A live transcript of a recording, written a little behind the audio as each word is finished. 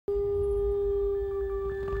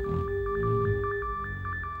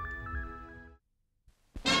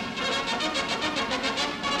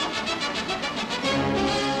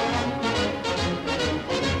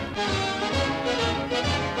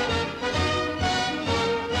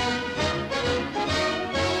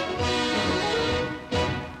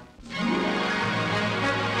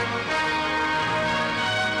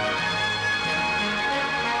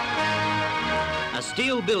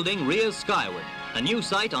steel building rears skyward, a new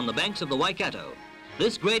site on the banks of the Waikato.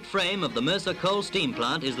 This great frame of the Mercer coal steam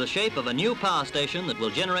plant is the shape of a new power station that will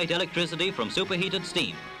generate electricity from superheated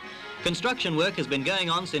steam. Construction work has been going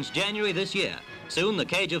on since January this year. Soon the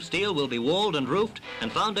cage of steel will be walled and roofed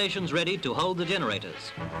and foundations ready to hold the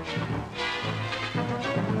generators.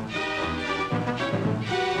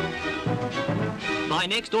 By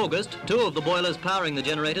next August, 2 of the boilers powering the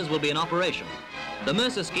generators will be in operation. The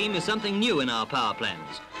Mercer scheme is something new in our power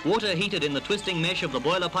plans. Water heated in the twisting mesh of the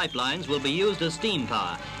boiler pipelines will be used as steam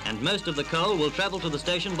power, and most of the coal will travel to the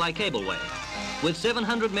station by cableway. With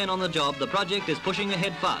 700 men on the job, the project is pushing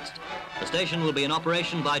ahead fast. The station will be in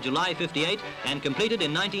operation by July 58 and completed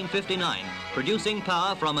in 1959, producing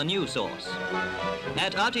power from a new source.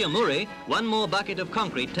 At Atiamuri, 1 more bucket of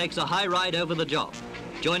concrete takes a high ride over the job.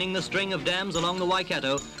 Joining the string of dams along the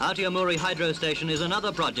Waikato, Atiamuri Hydro Station is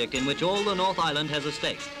another project in which all the North Island has a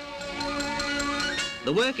stake.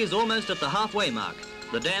 The work is almost at the halfway mark.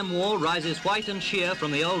 The dam wall rises white and sheer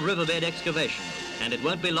from the old riverbed excavation, and it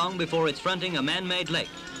won't be long before it's fronting a man-made lake.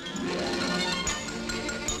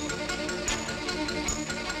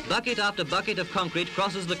 Bucket after bucket of concrete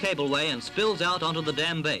crosses the cableway and spills out onto the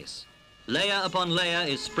dam base. Layer upon layer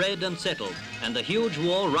is spread and settled, and the huge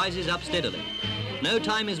wall rises up steadily. No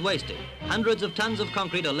time is wasted. Hundreds of tons of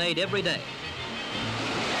concrete are laid every day.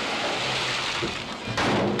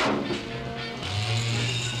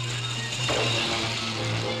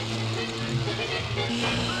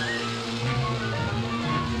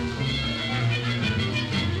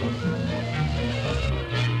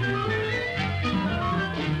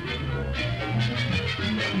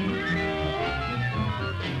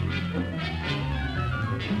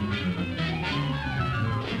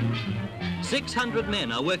 "600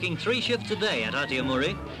 men are working 3 shifts a day at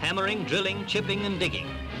Atiamuri, hammering, drilling, chipping and digging.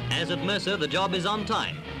 As at Mercer, the job is on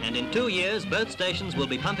time, and in 2 years both stations will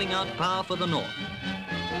be pumping out power for the north.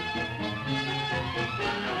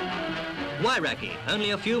 Wairaki,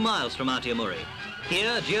 only a few miles from Atiamuri.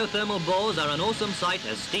 Here, geothermal bores are an awesome sight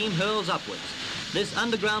as steam hurls upwards. This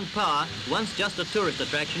underground power, once just a tourist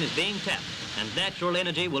attraction, is being tapped, and natural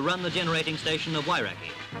energy will run the generating station of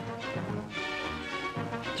Wairaki.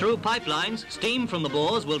 Through pipelines, steam from the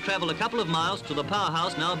bores will travel a couple of miles to the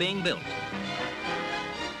powerhouse now being built.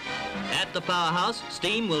 At the powerhouse,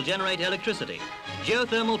 steam will generate electricity.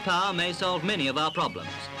 Geothermal power may solve many of our problems.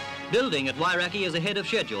 Building at Wairaki is ahead of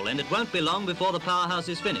schedule, and it won't be long before the powerhouse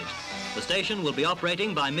is finished. The station will be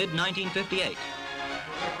operating by mid-1958.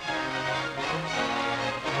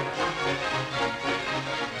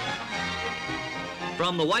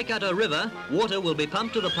 From the Waikato River, water will be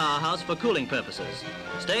pumped to the powerhouse for cooling purposes.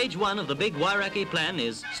 Stage 1 of the big Wairaki plan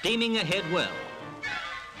is steaming ahead well.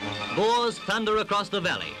 Bores thunder across the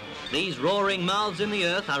valley. These roaring mouths in the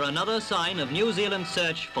earth are another sign of New Zealand's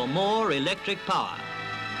search for more electric power.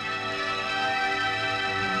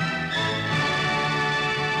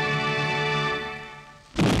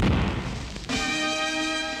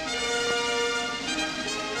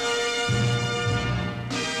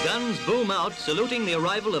 Guns boom out, saluting the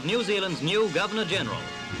arrival of New Zealand's new Governor-General.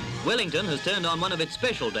 Wellington has turned on one of its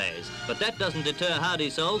special days, but that doesn't deter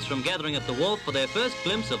hardy souls from gathering at the wharf for their first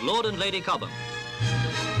glimpse of Lord and Lady Cobham.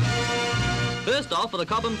 First off are the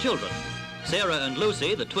Cobham children. Sarah and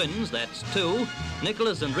Lucy, the twins, that's 2.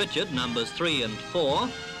 Nicholas and Richard, numbers 3 and 4.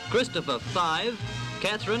 Christopher, 5.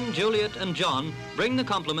 Catherine, Juliet and John bring the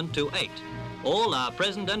complement to 8. All are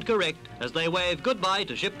present and correct as they wave goodbye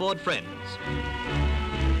to shipboard friends.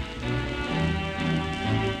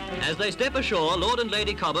 As they step ashore, Lord and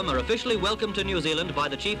Lady Cobham are officially welcomed to New Zealand by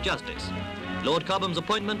the Chief Justice. Lord Cobham's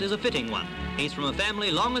appointment is a fitting one. He's from a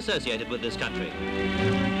family long associated with this country.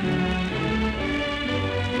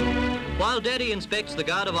 While Daddy inspects the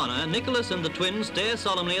guard of honour, Nicholas and the twins stare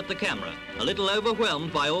solemnly at the camera, a little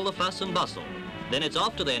overwhelmed by all the fuss and bustle. Then it's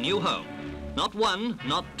off to their new home. Not 1,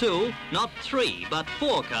 not 2, not 3, but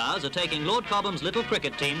 4 cars are taking Lord Cobham's little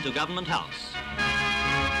cricket team to Government House.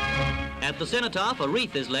 At the cenotaph, a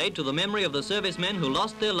wreath is laid to the memory of the servicemen who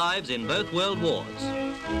lost their lives in both world wars.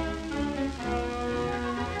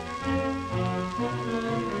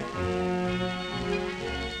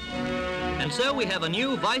 And so we have a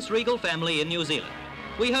new vice-regal family in New Zealand.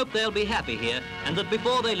 We hope they'll be happy here and that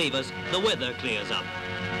before they leave us, the weather clears up.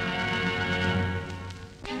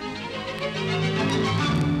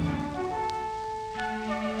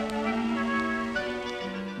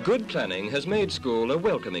 Good planning has made school a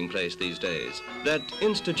welcoming place these days. That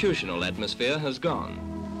institutional atmosphere has gone.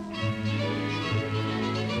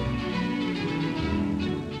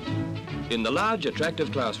 In the large,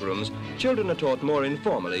 attractive classrooms, children are taught more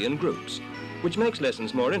informally in groups, which makes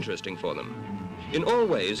lessons more interesting for them. In all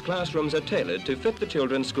ways, classrooms are tailored to fit the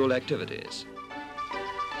children's school activities.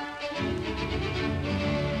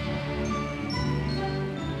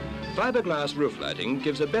 Fiberglass roof lighting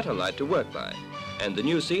gives a better light to work by, and the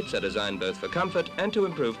new seats are designed both for comfort and to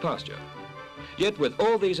improve posture. Yet with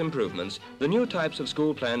all these improvements, the new types of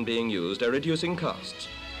school plan being used are reducing costs.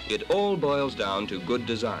 It all boils down to good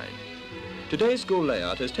design. Today's school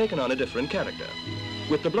layout has taken on a different character.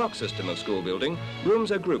 With the block system of school building,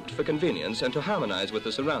 rooms are grouped for convenience and to harmonize with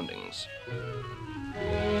the surroundings.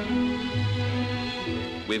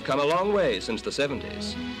 We've come a long way since the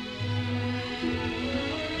 70s.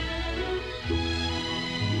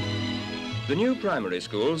 The new primary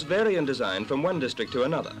schools vary in design from one district to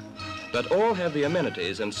another, but all have the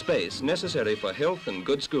amenities and space necessary for health and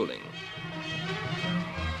good schooling.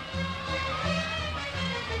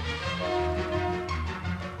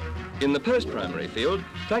 In the post-primary field,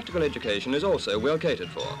 practical education is also well catered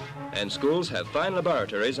for, and schools have fine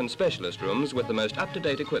laboratories and specialist rooms with the most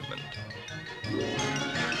up-to-date equipment.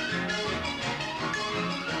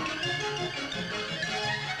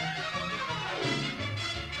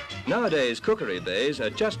 Nowadays, cookery bays are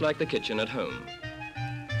just like the kitchen at home.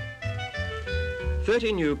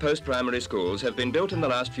 30 new post-primary schools have been built in the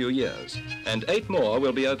last few years, and 8 more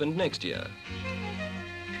will be opened next year.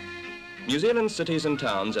 New Zealand's cities and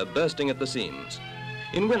towns are bursting at the seams.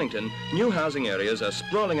 In Wellington, new housing areas are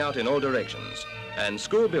sprawling out in all directions, and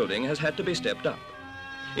school building has had to be stepped up.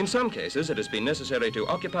 In some cases, it has been necessary to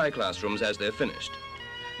occupy classrooms as they're finished.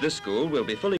 This school will be fully